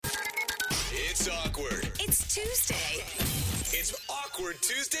It's awkward. It's Tuesday. It's Awkward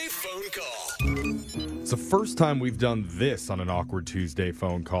Tuesday phone call. It's the first time we've done this on an Awkward Tuesday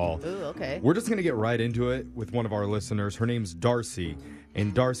phone call. Ooh, okay. We're just going to get right into it with one of our listeners. Her name's Darcy.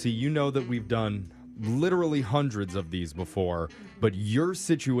 And Darcy, you know that we've done literally hundreds of these before, but your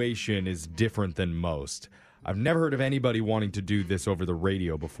situation is different than most. I've never heard of anybody wanting to do this over the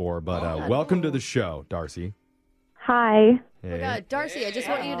radio before, but welcome to the show, Darcy. Hi. Oh my God, Darcy, I just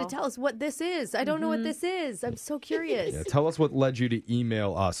want you to tell us what this is. I don't know what this is. I'm so curious. Yeah, tell us what led you to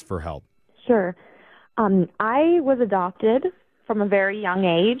email us for help. Sure. I was adopted from a very young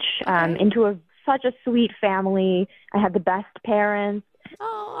age into such a sweet family. I had the best parents.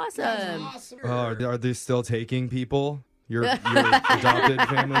 Oh, awesome. Are they still taking people? Your adopted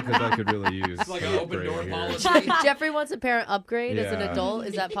family? Because I could really use It's like an an open door upgrade here. policy. Jeffrey wants a parent upgrade as an Yeah. adult.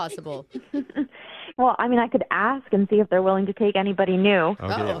 Is that possible? Well, I mean, I could ask and see if they're willing to take anybody new. Okay,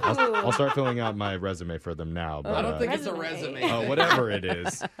 yeah. I'll start filling out my resume for them now. But, I don't think it's a resume. whatever it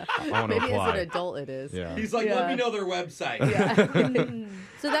is, I want to Maybe as apply. an adult it is. Yeah. He's like, let me know their website.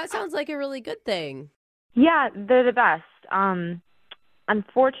 So that sounds like a really good thing. Yeah, they're the best.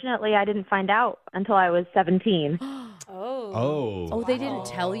 Unfortunately, I didn't find out until I was 17. Oh, they didn't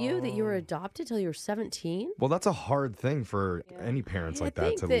tell you that you were adopted till you were 17? Well, that's a hard thing for any parents I like that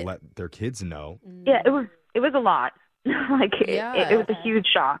think to that- let their kids know. Yeah, it was a lot. It was a huge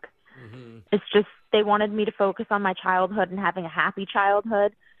shock. It's just they wanted me to focus on my childhood and having a happy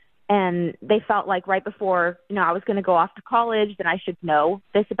childhood. And they felt like right before, I was going to go off to college, that I should know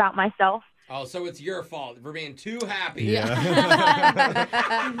this about myself. Oh, so it's your fault for being too happy. Yeah.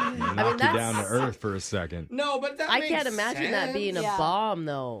 I Knock mean, you down to earth for a second. No, but that I makes can't imagine that being a Yeah. bomb,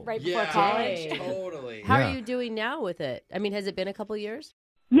 though. Right before Yeah, college. totally. How Yeah. are you doing now with it? I mean, has it been a couple years?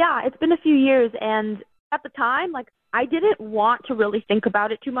 Yeah, it's been a few years. And at the time, I didn't want to really think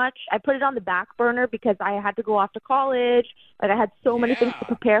about it too much. I put it on the back burner because I had to go off to college. I had so many things to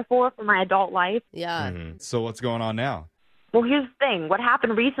prepare for my adult life. Yeah. So what's going on now? Well, here's the thing. What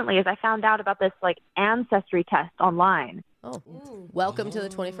happened recently is I found out about this ancestry test online. Oh, welcome to the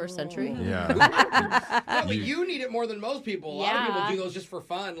 21st century. Yeah. No, but you need it more than most people. A lot of people Yeah. do those just for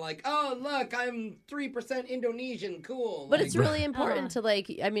fun. Like, oh, look, I'm 3% Indonesian. Cool. But Like, it's really important to I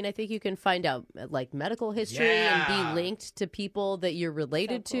think you can find out medical history and Yeah. be linked to people that you're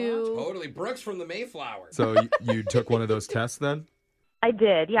related to. Totally. Brooks from the Mayflower. So you took one of those tests then? I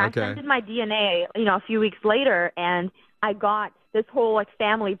did. Yeah, Okay. I sent in my DNA, a few weeks later, and I got this whole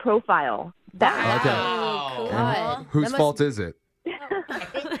family profile back. Okay. Wow. God. Whose That must- fault is it?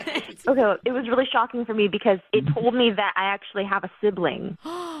 Okay, it was really shocking for me because it told me that I actually have a sibling.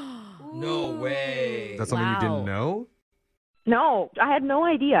 No way. That's something you Wow. didn't know? No, I had no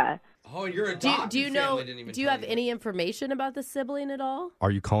idea. Oh, your Do you, adopted do you know? family didn't even Do you tell have any information about the sibling at all?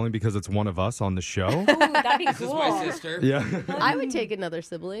 Are you calling because it's one of us on the show? Ooh, that'd be This is cool. my sister. Yeah. I would take another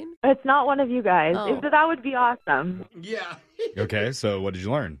sibling. It's not one of you guys. Oh. That would be awesome. Yeah. Okay, so what did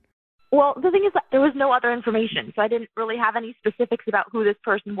you learn? Well, the thing is that there was no other information, so I didn't really have any specifics about who this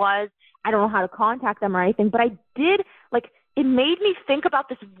person was. I don't know how to contact them or anything, but I did, it made me think about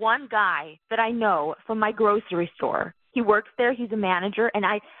this one guy that I know from my grocery store. He works there, he's a manager, and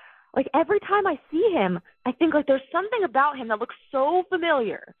every time I see him, I think there's something about him that looks so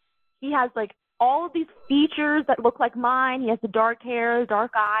familiar. He has all of these features that look like mine. He has the dark hair,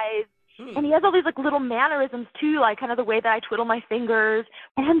 dark eyes. And he has all these little mannerisms too, kind of the way that I twiddle my fingers.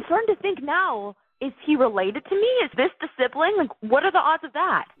 And I'm starting to think now, is he related to me? Is this the sibling? What are the odds of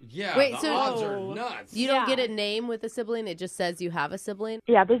that? Yeah, Wait, the so- odds are nuts. You don't Yeah. get a name with a sibling. It just says you have a sibling.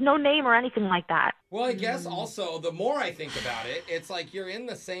 Yeah, there's no name or anything like that. Well, I guess also, the more I think about it, it's like you're in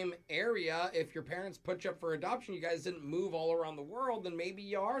the same area. If your parents put you up for adoption, you guys didn't move all around the world, then maybe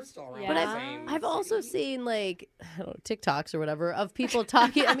you are still around But the I've- same I've also city. seen I don't know, TikToks or whatever of people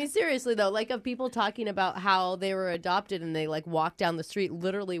talking. I mean, seriously though, of people talking about how they were adopted and they walk down the street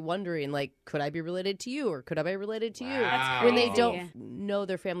literally wondering could I be related to you or could I be related to you Wow. when they crazy. don't know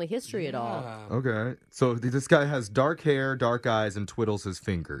their family history at all. Yeah. Okay. So this guy has dark hair, dark eyes, and twiddles his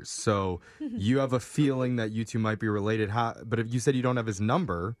fingers. So you have a feeling that you two might be related. But if you said you don't have his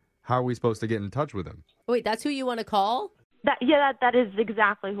number, how are we supposed to get in touch with him? Wait, that's who you want to call? That is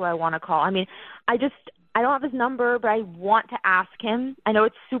exactly who I want to call. I mean, I don't have his number, but I want to ask him. I know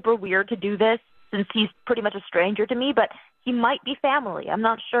it's super weird to do this since he's pretty much a stranger to me, but he might be family. I'm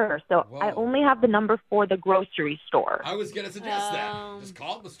not sure. So I Whoa. only have the number for the grocery store. I was going to suggest that. Just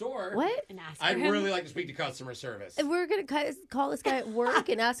call up the store. What? And ask I'd for him. really like to speak to customer service. And we're going to call this guy at work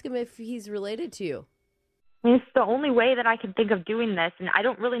and ask him if he's related to you. I mean, it's the only way that I can think of doing this, and I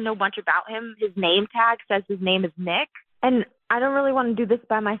don't really know much about him. His name tag says his name is Nick, and I don't really want to do this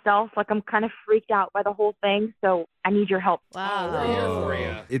by myself. Like, I'm kind of freaked out by the whole thing, so I need your help. Oh, we're here for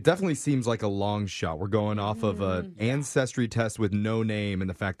you. It definitely seems like a long shot. We're going off of an ancestry test with no name and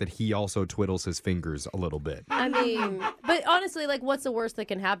the fact that he also twiddles his fingers a little bit. I mean, but honestly, like, what's the worst that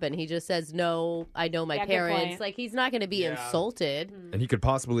can happen? He just says, no, I know my Yeah, good parents. point. Like, he's not going to be insulted. And he could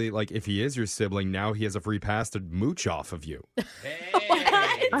possibly, like, if he is your sibling, now he has a free pass to mooch off of you. Hey.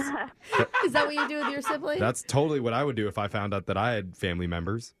 Is that what you do with your sibling? That's totally what I would do if I found out that I had family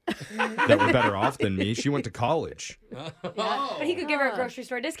members that were better off than me. She went to college. Oh. But he could give her a grocery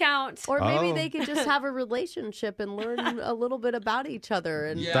store discount. Or maybe Oh. they could just have a relationship and learn a little bit about each other.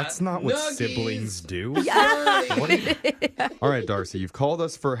 And Yeah. That's not what Nuggies. siblings do. Sorry. What are you- All right, Darcy, you've called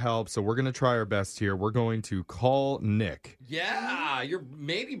us for help, so we're going to try our best here. We're going to call Nick, Yeah, your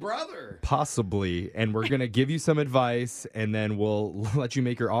maybe brother. possibly, and we're going to give you some advice, and then we'll let you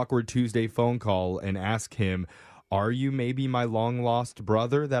make your awkward Tuesday phone call and ask him, are you maybe my long-lost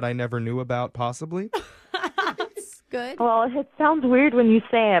brother that I never knew about, possibly? good. Well, it sounds weird when you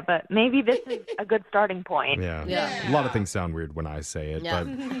say it, but maybe this is a good starting point. Yeah. Yeah. A lot of things sound weird when I say it, Yeah.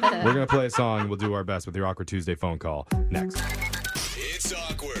 but we're going to play a song. We'll do our best with your awkward Tuesday phone call next. It's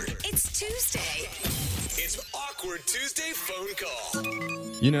awkward. It's Tuesday. It's awkward Tuesday phone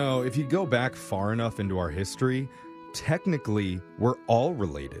call. You know, if you go back far enough into our history, technically, we're all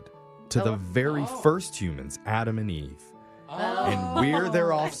related to the very first humans, Adam and Eve. And we're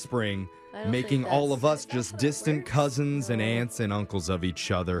their offspring, I don't making think all of that's- us just distant cousins and aunts and uncles of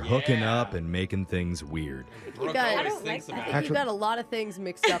each other, hooking up and making things weird. Brooke got- always I don't thinks like about I it. think you've got a lot of things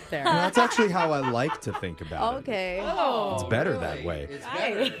mixed up there. And that's actually how I like to think about it. Okay. Oh, It's better really? that way. It's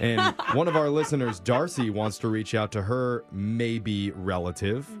better. And one of our listeners, Darcy, wants to reach out to her maybe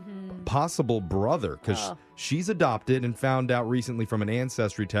relative, possible brother, because she's adopted and found out recently from an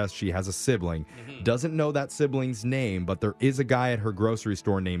ancestry test she has a sibling. Doesn't know that sibling's name, but there is a guy at her grocery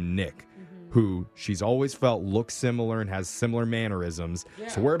store named Nick, who she's always felt looks similar and has similar mannerisms.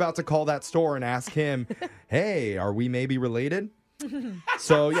 So we're about to call that store and ask him, hey, are we maybe related?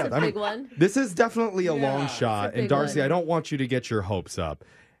 So yeah, a big one. This is definitely a long Yeah, shot. it's a And big Darcy, one. I don't want you to get your hopes up.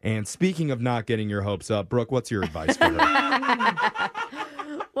 And speaking of not getting your hopes up, Brooke, what's your advice for her?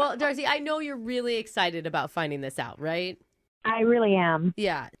 Well, Darcy, I know you're really excited about finding this out, right? I really am.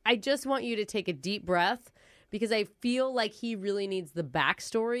 Yeah. I just want you to take a deep breath because I feel like he really needs the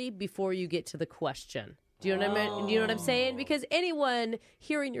backstory before you get to the question. Do you know what I mean? Do you know what I'm saying? Because anyone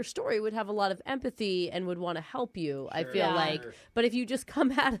hearing your story would have a lot of empathy and would want to help you, I feel Yeah. like. But if you just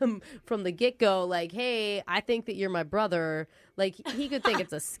come at him from the get-go like, hey, I think that you're my brother, like he could think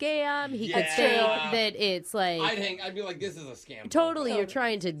it's a scam. He could think Yeah. that it's like I'd be like, this is a scam. totally you're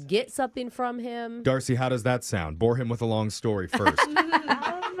trying to get something from him. Darcy, how does that sound? Bore him with a long story first.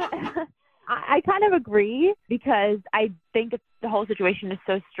 I kind of agree because I think the whole situation is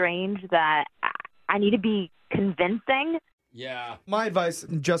so strange that I need to be convincing. Yeah. My advice,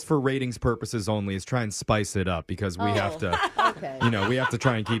 just for ratings purposes only, is try and spice it up because we have to, Okay. we have to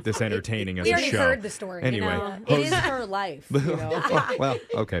try and keep this entertaining as We a already show. heard the story. Anyway, You know? It is her life, you know. well,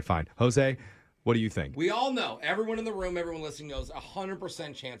 okay, fine. Jose, what do you think? We all know, everyone in the room, everyone listening knows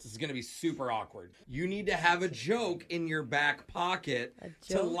 100% chance this is going to be super awkward. You need to have a joke in your back pocket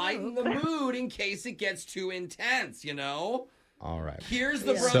to joke? lighten the mood in case it gets too intense, you know? All right. Here's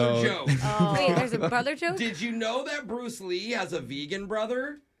the Yeah. brother So- joke. Wait, there's a brother joke? Did you know that Bruce Lee has a vegan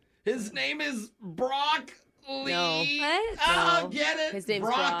brother? His name is Brock Lee. No. What? Ah, No. get it? His name's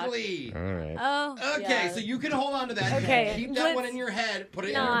Brock. Broccoli. All right. Oh. Okay, Yeah. so you can hold on to that. Okay, Keep that one let's in your head, put it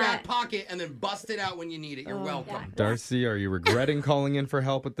in your not- back pocket, and then bust it out when you need it. You're welcome. Darcy, are you regretting calling in for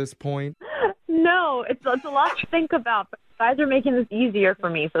help at this point? No, it's a lot to think about. But you guys are making this easier for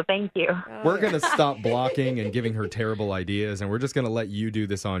me, so thank you. We're going to stop blocking and giving her terrible ideas, and we're just going to let you do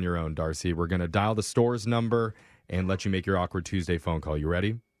this on your own, Darcy. We're going to dial the store's number and let you make your awkward Tuesday phone call. You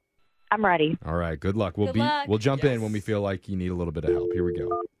ready? I'm ready. All right, good luck. We'll Good luck. We'll jump in Yes. when we feel like you need a little bit of help. Here we go.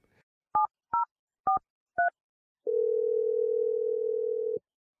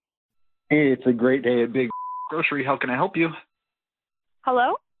 Hey, it's a great day at Big Grocery. How can I help you?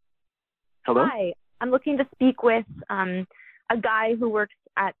 Hello? Hello? Hi. I'm looking to speak with a guy who works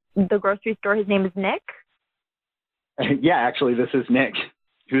at the grocery store. His name is Nick. Yeah, actually, this is Nick.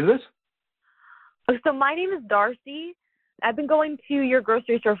 Who's this? So my name is Darcy. I've been going to your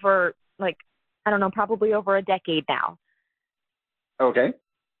grocery store for, probably over a decade now. Okay,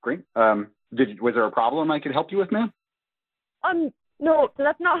 great. Was there a problem I could help you with, ma'am? No, so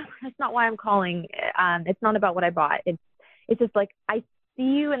that's not why I'm calling. It's not about what I bought. It's just like I see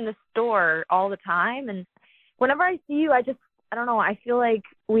you in the store all the time, and whenever I see you, I don't know, I feel like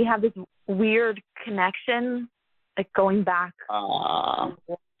we have this weird connection. like going back.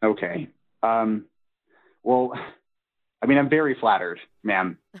 Okay. Well, I mean, I'm very flattered,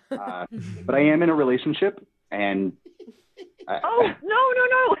 ma'am. But I am in a relationship, and Oh,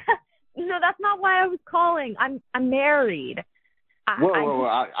 no. No, that's not why I was calling. I'm married.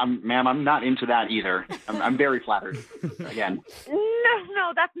 whoa, ma'am, I'm not into that either. I'm very flattered. Again.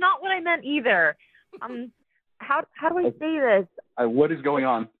 No, that's not what I meant either. How do I say this? What is going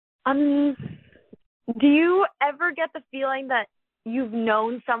on? Do you ever get the feeling that you've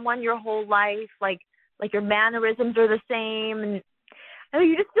known someone your whole life, like your mannerisms are the same, and I know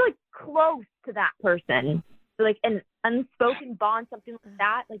you just feel like close to that person, like an unspoken bond, something like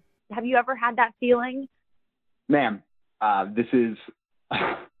that? Like, have you ever had that feeling? Ma'am, this is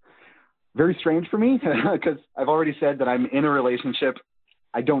very strange for me because I've already said that I'm in a relationship.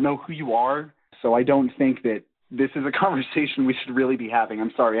 I don't know who you are, so I don't think that this is a conversation we should really be having.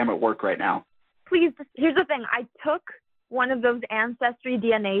 I'm sorry, I'm at work right now. Please, here's the thing. I took one of those Ancestry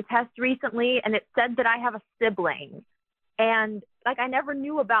DNA tests recently, and it said that I have a sibling. And, like, I never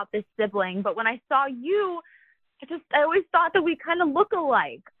knew about this sibling, but when I saw you, I always thought that we kind of look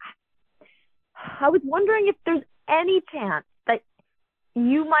alike. I was wondering if there's any chance that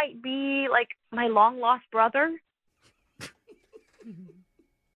you might be, like, my long-lost brother.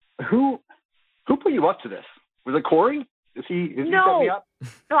 Who put you up to this? Was it Corey? Is he set me up?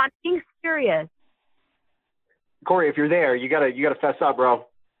 No, I'm being serious. Corey, if you're there, you gotta fess up, bro.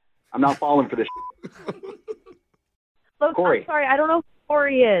 I'm not falling for this. Look, Corey. I'm sorry, I don't know who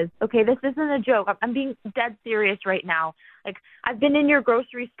Corey is. Okay, this isn't a joke. I'm being dead serious right now. Like, I've been in your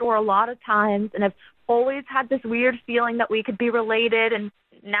grocery store a lot of times, and I've always had this weird feeling that we could be related, and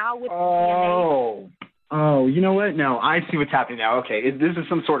now with the DNA. Oh, you know what? No, I see what's happening now. Okay, this is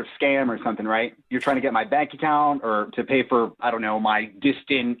some sort of scam or something, right? You're trying to get my bank account or to pay for, I don't know, my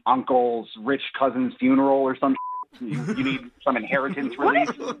distant uncle's rich cousin's funeral or something. You need some inheritance release.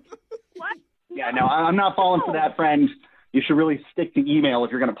 What? Yeah, no, I'm not falling for that, friend. You should really stick to email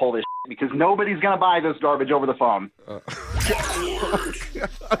if you're going to pull this because nobody's going to buy this garbage over the phone.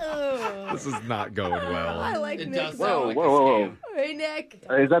 This is not going well. I like It Nick. does sound like a Whoa. scam. Hey, Nick.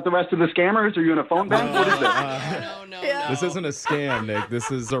 Is that the rest of the scammers? Are you in a phone bank? What is this? No. This isn't a scam, Nick.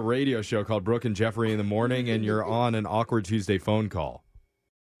 This is a radio show called Brooke and Jeffrey in the Morning, and you're on an Awkward Tuesday phone call.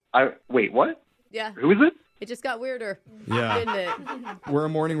 Wait, what? Yeah, Who is it? it just got weirder, Yeah. didn't it? We're a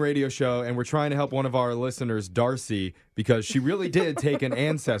morning radio show, and we're trying to help one of our listeners, Darcy, because she really did take an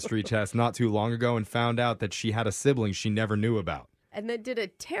ancestry test not too long ago and found out that she had a sibling she never knew about. And then did a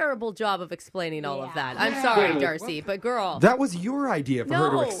terrible job of explaining all of that. I'm sorry, Darcy, but girl. That was your idea for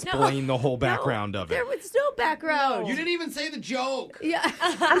her No. to explain the whole background of it. There was no background. You didn't even say the joke. Yeah.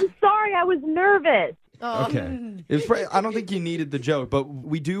 I'm sorry, I was nervous. Oh. Okay. I don't think you needed the joke, but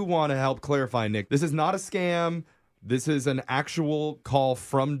we do want to help clarify, Nick. This is not a scam. This is an actual call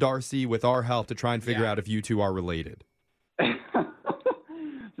from Darcy with our help to try and figure out if you two are related. I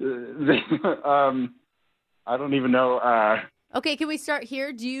don't even know. Okay, can we start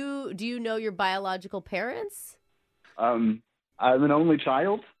here? Do you know your biological parents? I'm an only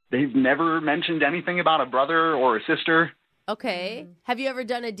child. They've never mentioned anything about a brother or a sister. Okay. Have you ever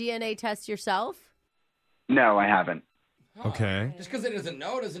done a DNA test yourself? No, I haven't. Okay. Just because it doesn't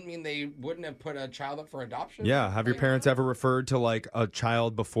know doesn't mean they wouldn't have put a child up for adoption. Yeah. Have your parents ever referred to like a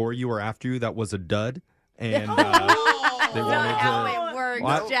child before you or after you that was a dud? And they Not wanted how to. it works,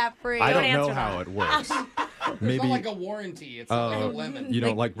 Well, Jeffrey. I don't know answer how it works. It's Maybe not like a warranty. It's not like a lemon. you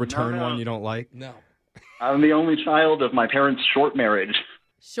don't like return No. one you don't like. No. I'm the only child of my parents' short marriage.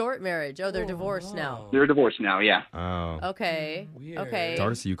 Short marriage. Oh, they're divorced now. They're divorced now, yeah. Oh. Okay. Weird. Okay.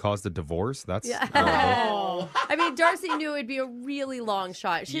 Darcy, you caused a divorce? That's Yeah. horrible. I mean, Darcy knew it'd be a really long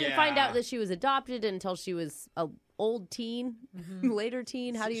shot. She didn't find Yeah. out that she was adopted until she was a old teen, later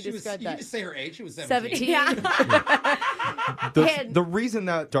teen. How do you describe You that? just say her age. She was 17. 17. Yeah. The reason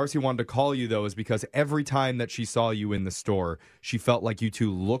that Darcy wanted to call you, though, is because every time that she saw you in the store, she felt like you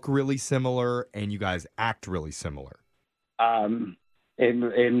two look really similar and you guys act really similar.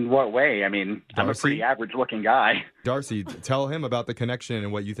 In what way? I mean, I'm a Darcy? pretty average-looking guy. Darcy, tell him about the connection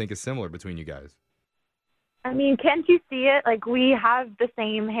and what you think is similar between you guys. I mean, can't you see it? Like, we have the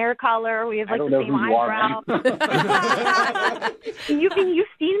same hair color. We have, I like, don't the know same who you are, eyebrow. man. You've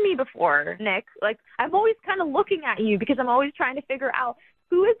seen me before, Nick. Like, I'm always kind of looking at you because I'm always trying to figure out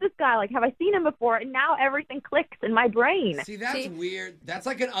who is this guy? Like, have I seen him before? And now everything clicks in my brain. See, that's weird. That's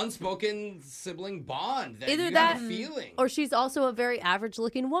like an unspoken sibling bond. That Either you that have a feeling. or she's also a very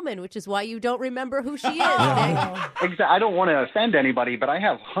average-looking woman, which is why you don't remember who she is. Nick. I don't want to offend anybody, but I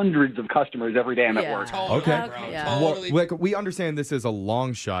have hundreds of customers every day I'm at Yeah. work. Totally, Okay. bro. Yeah. Totally. Well, like, we understand this is a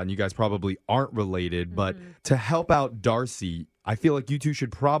long shot and you guys probably aren't related, but to help out Darcy, I feel like you two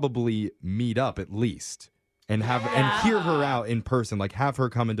should probably meet up at least and hear her out in person, like have her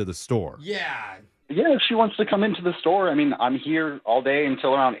come into the store. Yeah. Yeah, if she wants to come into the store, I mean, I'm here all day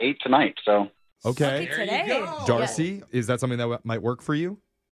until around 8 tonight, so. Okay. There today. you go. Darcy, is that something that might work for you?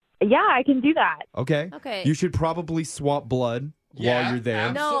 Yeah, I can do that. Okay. Okay. You should probably swap blood Yeah, while you're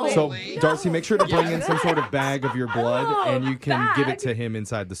there. No. So, absolutely. Darcy, make sure to bring in some sort of bag of your blood, Oh, and you can give it bag. to him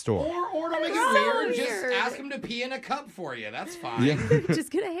inside the store. Or to make it So weird, just weird. ask him to pee in a cup for you. That's fine. Yeah. Just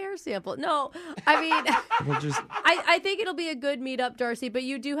get a hair sample. No, I mean, Well, just I think it'll be a good meetup, Darcy, but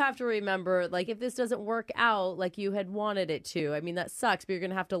you do have to remember, like, if this doesn't work out like you had wanted it to, I mean, that sucks, but you're going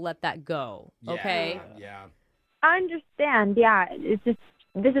to have to let that go, Yeah, okay? Yeah. I understand. Yeah, it's just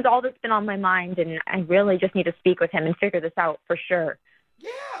this is all that's been on my mind, and I really just need to speak with him and figure this out for sure.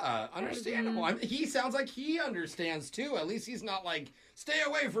 Yeah, understandable. I mean, he sounds like he understands too. At least he's not like, "Stay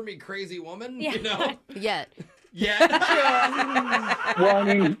away from me, crazy woman." Yeah. You know? Yet. Yeah. Well, I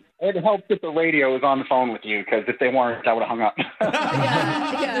mean, it helps that the radio is on the phone with you, because if they weren't, I would have hung up.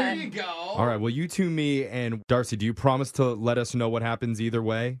 There you go. all right. Well, you two, me, and Darcy, do you promise to let us know what happens either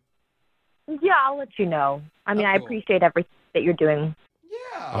way? Yeah, I'll let you know. I mean, Oh, I cool. appreciate everything that you're doing.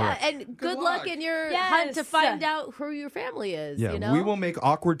 Yeah. All right. And good luck luck. in your Yes. hunt to find out who your family is, Yeah, you know? we will make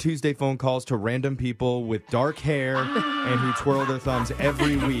awkward Tuesday phone calls to random people with dark hair and who twirl their thumbs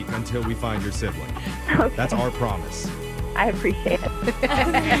every week until we find your sibling. Okay. That's our promise. I appreciate it.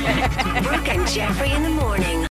 Brooke and Jeffrey in the morning.